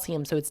the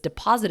calcium so it's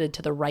deposited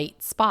to the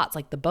right spots,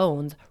 like the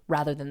bones,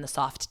 rather than the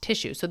soft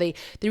tissue. So they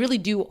really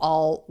do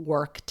all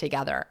work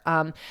together.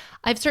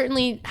 I've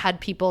certainly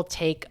had people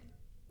take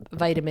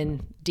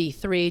vitamin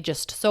D3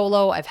 just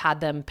solo. I've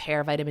had them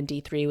pair vitamin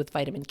D3 with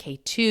vitamin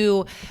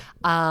K2.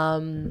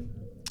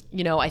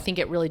 I think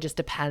it really just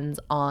depends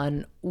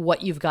on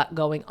what you've got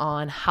going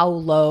on. How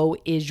low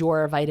is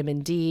your vitamin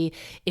D?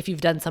 If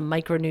you've done some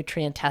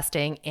micronutrient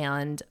testing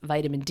and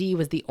vitamin D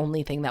was the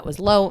only thing that was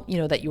low,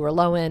 that you were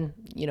low in,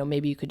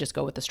 maybe you could just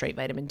go with the straight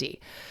vitamin D.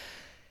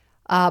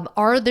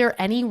 Are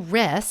there any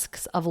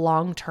risks of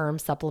long-term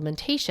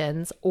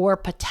supplementations or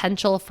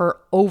potential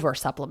for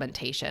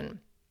over-supplementation?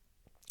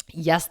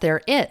 Yes,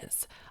 there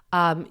is.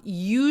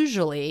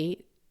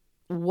 Usually,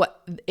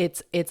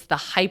 it's the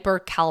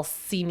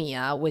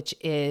hypercalcemia, which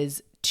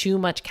is too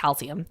much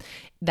calcium,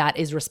 that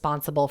is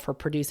responsible for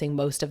producing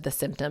most of the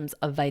symptoms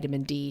of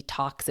vitamin D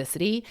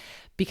toxicity.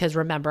 Because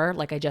remember,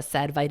 like I just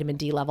said, vitamin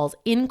D levels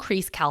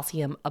increase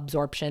calcium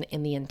absorption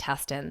in the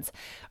intestines.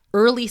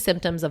 Early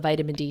symptoms of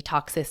vitamin D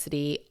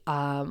toxicity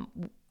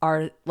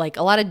are like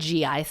a lot of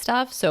GI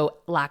stuff. So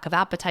lack of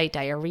appetite,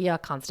 diarrhea,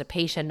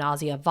 constipation,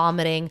 nausea,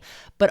 vomiting,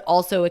 but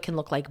also it can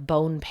look like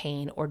bone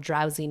pain or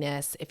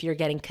drowsiness. If you're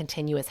getting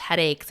continuous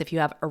headaches, if you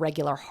have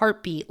irregular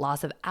heartbeat,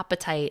 loss of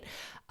appetite,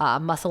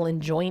 muscle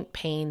and joint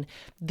pain,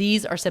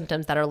 these are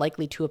symptoms that are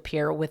likely to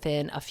appear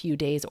within a few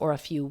days or a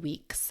few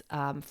weeks.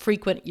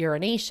 Frequent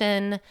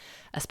urination,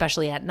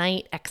 especially at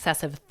night,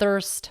 excessive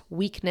thirst,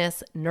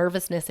 weakness,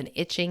 nervousness and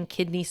itching,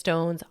 kidney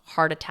stones,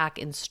 heart attack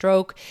and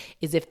stroke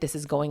is if this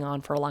is going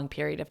on for a long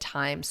period of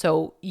time.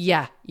 So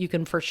yeah, you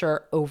can for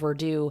sure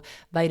overdo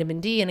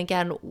vitamin D. And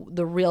again,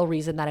 the real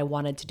reason that I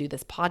wanted to do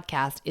this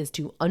podcast is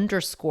to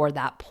underscore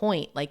that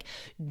point. Like,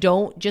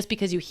 don't, just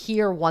because you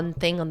hear one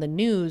thing on the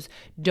news,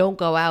 don't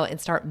go out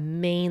and start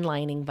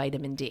mainlining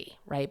vitamin D,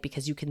 right?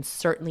 Because you can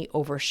certainly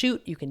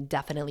overshoot. You can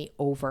definitely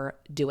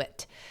overdo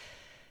it.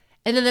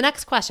 And then the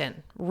next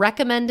question,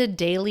 recommended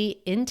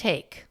daily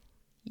intake.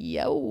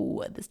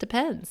 This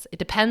depends. It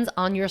depends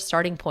on your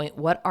starting point.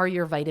 What are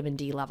your vitamin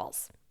D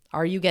levels?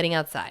 Are you getting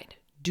outside?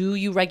 Do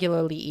you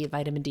regularly eat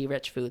vitamin D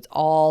rich foods?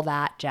 All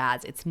that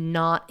jazz. It's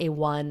not a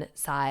one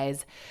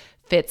size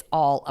fits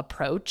all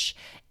approach.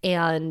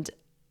 And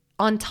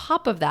on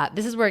top of that,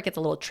 this is where it gets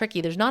a little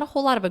tricky. There's not a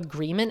whole lot of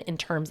agreement in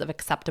terms of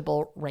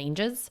acceptable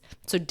ranges.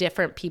 So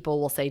different people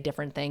will say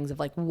different things of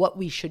like what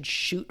we should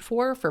shoot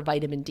for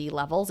vitamin D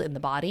levels in the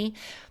body.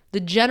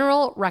 The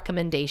general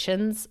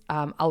recommendations,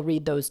 I'll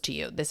read those to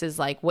you. This is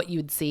like what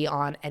you'd see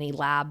on any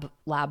lab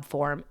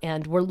form.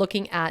 And we're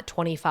looking at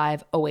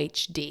 25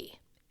 OHD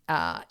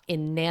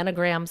in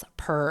nanograms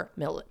per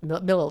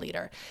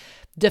milliliter.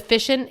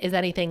 Deficient is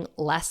anything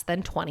less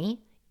than 20.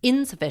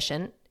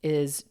 Insufficient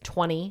is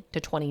 20 to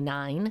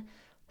 29.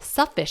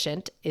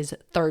 Sufficient is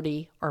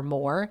 30 or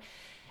more.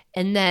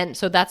 And then,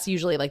 so that's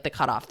usually like the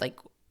cutoff, like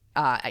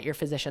at your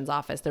physician's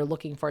office, they're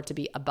looking for it to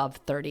be above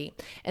 30.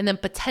 And then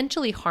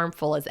potentially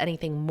harmful is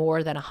anything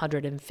more than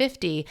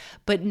 150.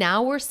 But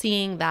now we're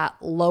seeing that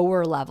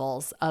lower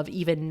levels of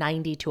even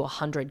 90 to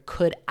 100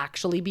 could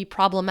actually be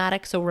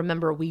problematic. So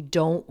remember, we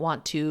don't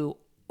want to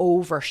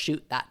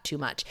overshoot that too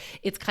much.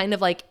 It's kind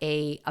of like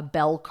a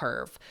bell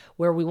curve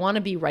where we want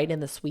to be right in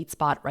the sweet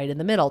spot, right in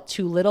the middle.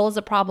 Too little is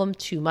a problem,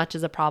 too much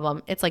is a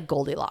problem. It's like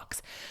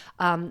Goldilocks.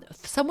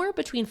 Somewhere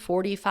between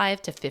 45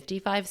 to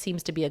 55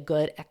 seems to be a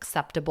good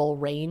acceptable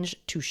range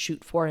to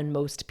shoot for in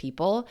most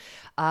people.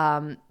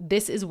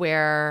 This is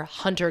where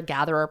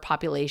hunter-gatherer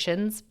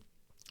populations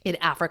in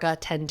Africa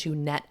tend to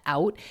net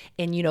out.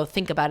 And,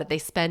 think about it, they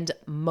spend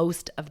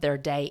most of their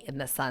day in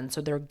the sun. So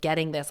they're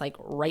getting this like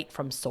right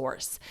from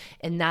source.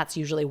 And that's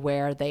usually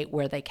where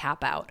they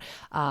cap out.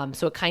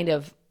 So it kind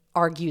of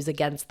argues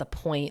against the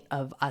point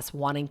of us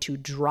wanting to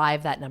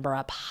drive that number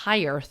up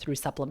higher through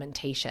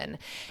supplementation.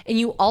 And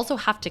you also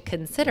have to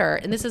consider,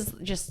 and this is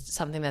just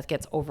something that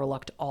gets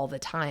overlooked all the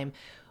time,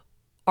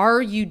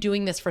 are you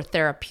doing this for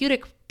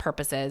therapeutic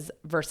purposes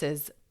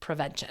versus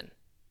prevention?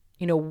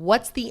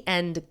 What's the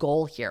end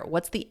goal here?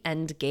 What's the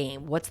end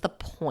game? What's the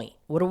point?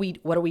 What are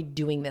we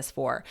doing this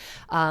for?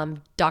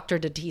 Dr.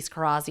 Datis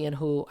Kharrazian,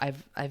 who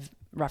I've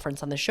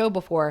referenced on the show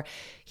before,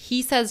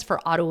 he says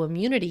for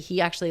autoimmunity, he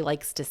actually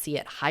likes to see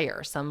it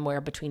higher, somewhere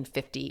between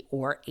 50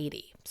 or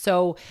 80.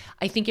 So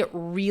I think it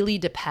really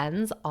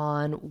depends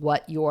on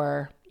what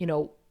your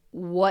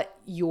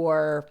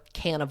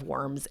can of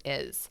worms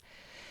is.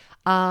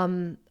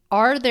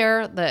 Are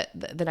there,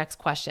 the next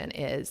question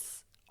is,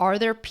 are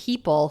there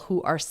people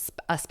who are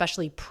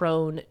especially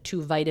prone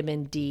to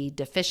vitamin D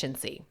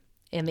deficiency?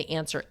 And the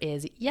answer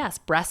is yes.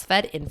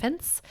 Breastfed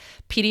infants.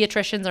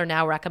 Pediatricians are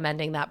now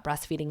recommending that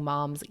breastfeeding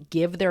moms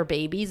give their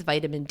babies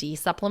vitamin D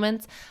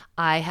supplements.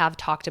 I have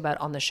talked about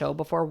on the show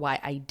before why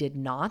I did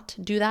not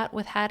do that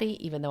with Hattie,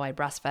 even though I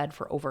breastfed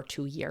for over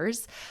 2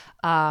 years.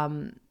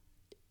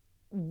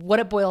 What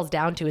it boils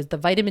down to is the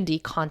vitamin D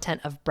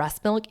content of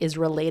breast milk is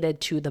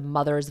related to the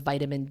mother's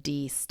vitamin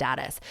D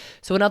status.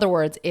 So in other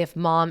words, if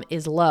mom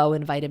is low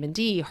in vitamin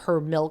D, her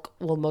milk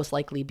will most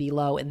likely be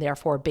low and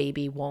therefore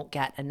baby won't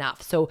get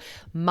enough. So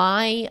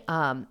my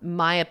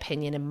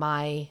opinion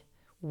and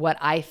what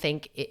I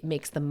think it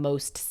makes the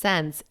most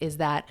sense is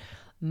that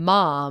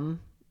mom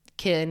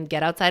can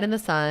get outside in the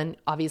sun,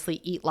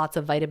 obviously eat lots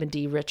of vitamin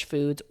D rich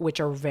foods, which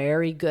are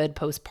very good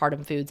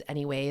postpartum foods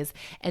anyways,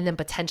 and then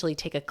potentially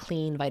take a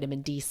clean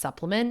vitamin D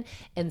supplement.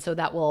 And so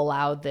that will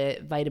allow the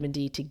vitamin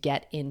D to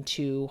get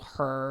into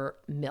her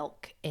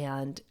milk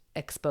and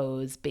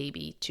expose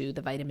baby to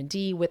the vitamin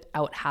D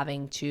without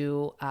having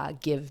to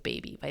give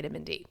baby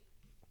vitamin D.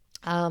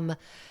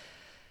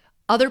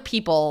 Other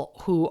people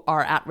who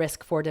are at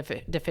risk for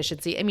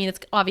deficiency, I mean, it's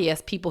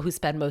obvious people who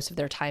spend most of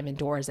their time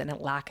indoors and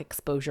lack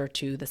exposure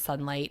to the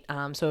sunlight.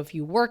 So if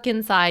you work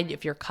inside,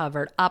 if you're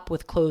covered up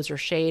with clothes or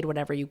shade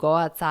whenever you go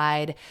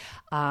outside,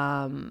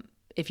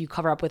 if you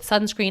cover up with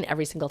sunscreen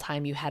every single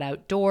time you head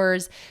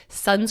outdoors,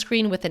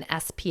 sunscreen with an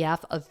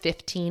SPF of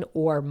 15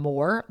 or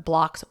more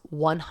blocks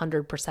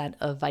 100%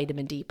 of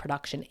vitamin D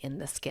production in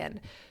the skin.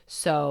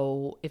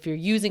 So if you're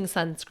using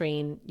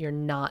sunscreen, you're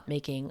not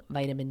making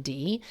vitamin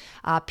D.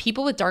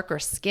 People with darker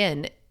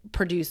skin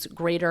produce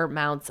greater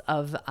amounts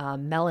of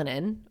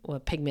melanin, or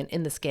pigment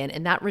in the skin,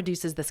 and that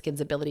reduces the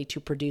skin's ability to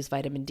produce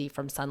vitamin D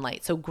from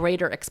sunlight. So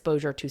greater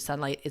exposure to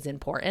sunlight is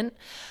important.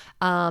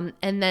 And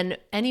then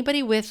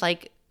anybody with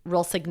like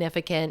real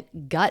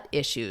significant gut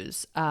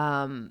issues.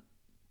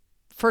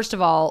 First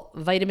of all,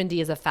 vitamin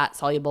D is a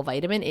fat-soluble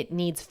vitamin. It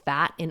needs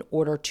fat in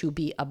order to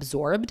be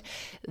absorbed.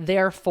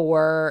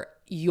 Therefore,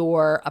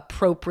 your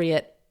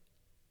appropriate,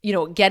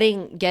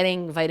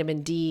 getting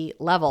vitamin D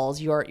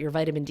levels, your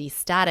vitamin D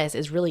status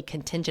is really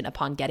contingent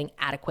upon getting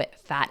adequate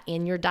fat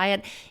in your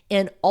diet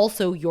and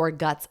also your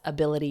gut's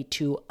ability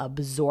to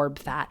absorb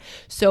fat.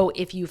 So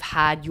if you've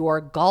had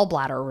your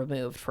gallbladder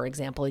removed, for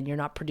example, and you're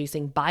not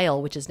producing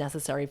bile, which is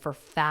necessary for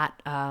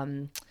fat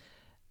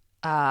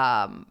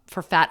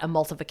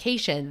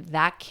emulsification,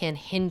 that can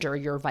hinder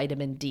your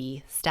vitamin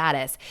D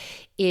status.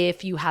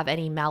 If you have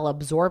any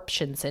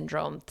malabsorption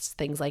syndrome,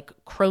 things like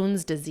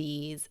Crohn's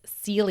disease,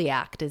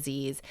 celiac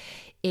disease,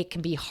 it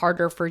can be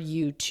harder for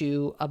you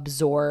to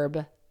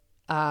absorb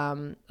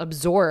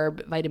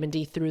vitamin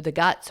D through the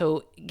gut.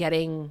 So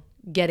getting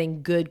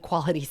good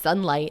quality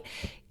sunlight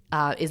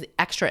is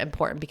extra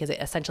important because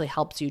it essentially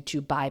helps you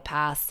to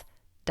bypass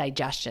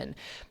digestion.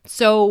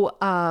 So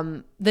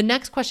the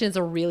next question is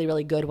a really,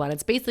 really good one.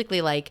 It's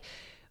basically like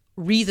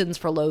reasons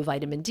for low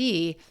vitamin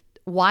D.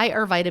 Why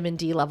are vitamin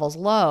D levels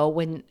low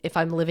if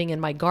I'm living in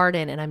my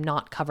garden and I'm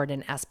not covered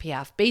in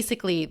SPF?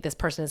 Basically, this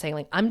person is saying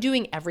like, I'm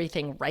doing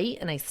everything right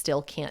and I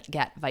still can't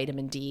get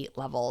vitamin D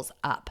levels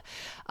up.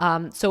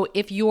 So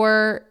if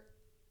you're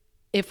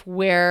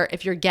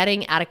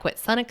getting adequate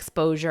sun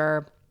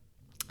exposure,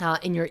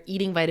 and you're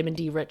eating vitamin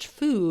D rich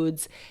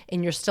foods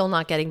and you're still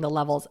not getting the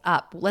levels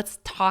up, let's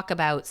talk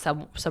about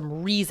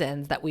some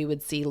reasons that we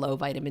would see low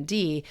vitamin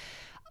D.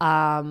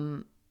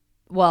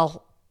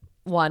 Well,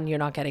 one, you're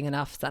not getting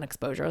enough sun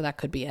exposure. That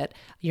could be it.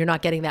 You're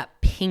not getting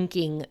that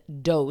pinking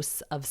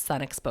dose of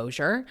sun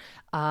exposure.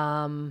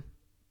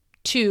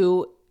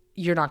 Two,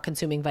 you're not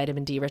consuming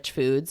vitamin D rich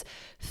foods.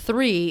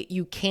 Three,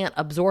 you can't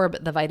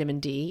absorb the vitamin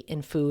D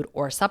in food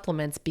or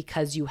supplements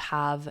because you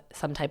have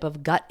some type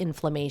of gut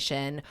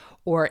inflammation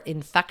or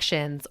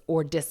infections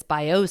or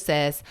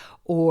dysbiosis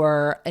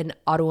or an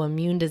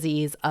autoimmune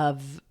disease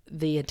of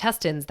the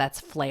intestines that's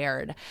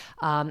flared.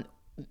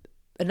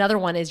 Another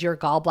one is your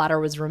gallbladder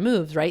was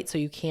removed, right? So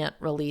you can't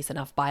release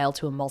enough bile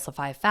to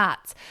emulsify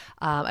fats.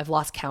 I've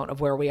lost count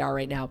of where we are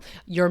right now.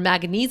 You're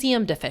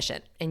magnesium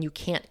deficient and you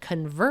can't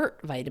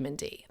convert vitamin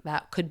D.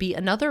 That could be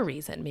another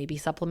reason. Maybe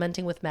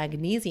supplementing with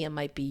magnesium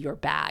might be your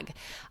bag.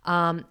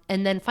 And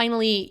then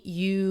finally,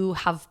 you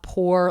have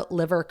poor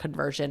liver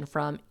conversion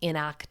from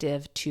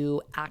inactive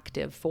to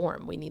active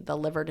form. We need the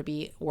liver to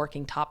be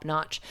working top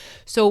notch.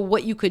 So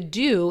what you could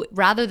do,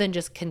 rather than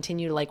just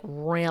continue to like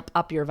ramp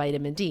up your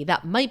vitamin D,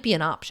 that might be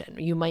an option.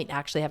 You might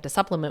actually have to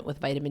supplement with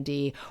vitamin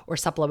D or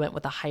supplement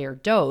with a higher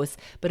dose.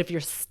 But if you're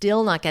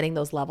still not getting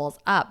those levels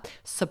up,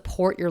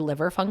 support your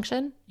liver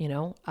function,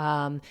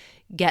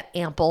 get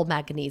ample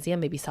magnesium,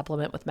 maybe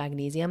supplement with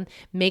magnesium.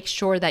 Make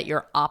sure that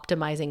you're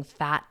optimizing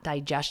fat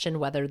digestion,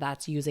 whether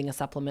that's using a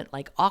supplement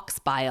like ox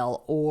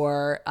bile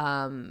or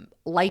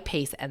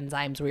lipase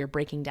enzymes where you're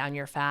breaking down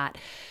your fat.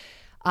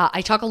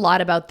 I talk a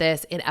lot about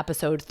this in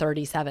episode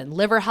 37,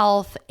 liver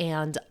health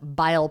and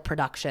bile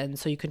production.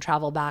 So you can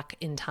travel back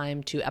in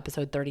time to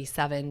episode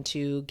 37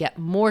 to get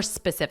more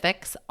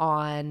specifics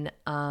on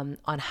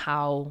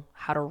how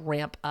to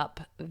ramp up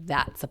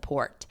that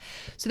support.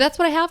 So that's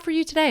what I have for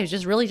you today. I was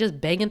just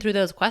banging through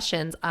those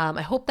questions.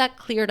 I hope that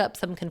cleared up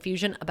some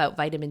confusion about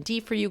vitamin D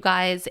for you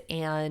guys.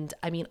 And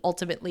I mean,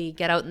 ultimately,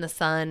 get out in the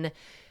sun,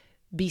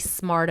 be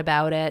smart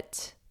about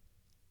it,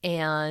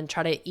 and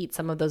try to eat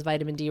some of those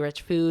vitamin D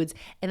rich foods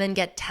and then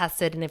get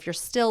tested. And if you're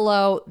still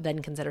low, then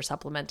consider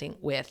supplementing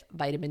with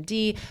vitamin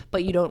D,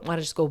 but you don't want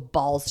to just go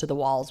balls to the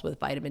walls with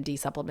vitamin D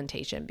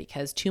supplementation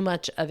because too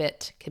much of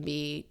it can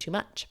be too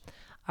much.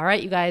 All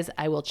right, you guys,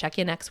 I will check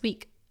you next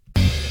week.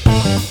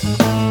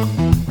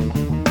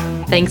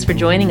 Thanks for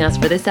joining us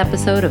for this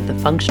episode of the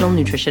Functional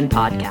Nutrition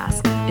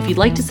Podcast. If you'd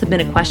like to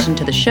submit a question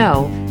to the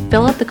show,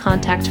 fill out the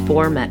contact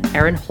form at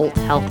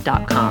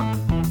erinholthealth.com.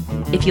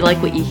 If you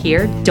like what you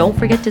hear, don't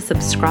forget to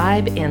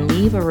subscribe and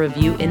leave a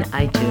review in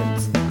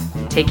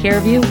iTunes. Take care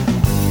of you.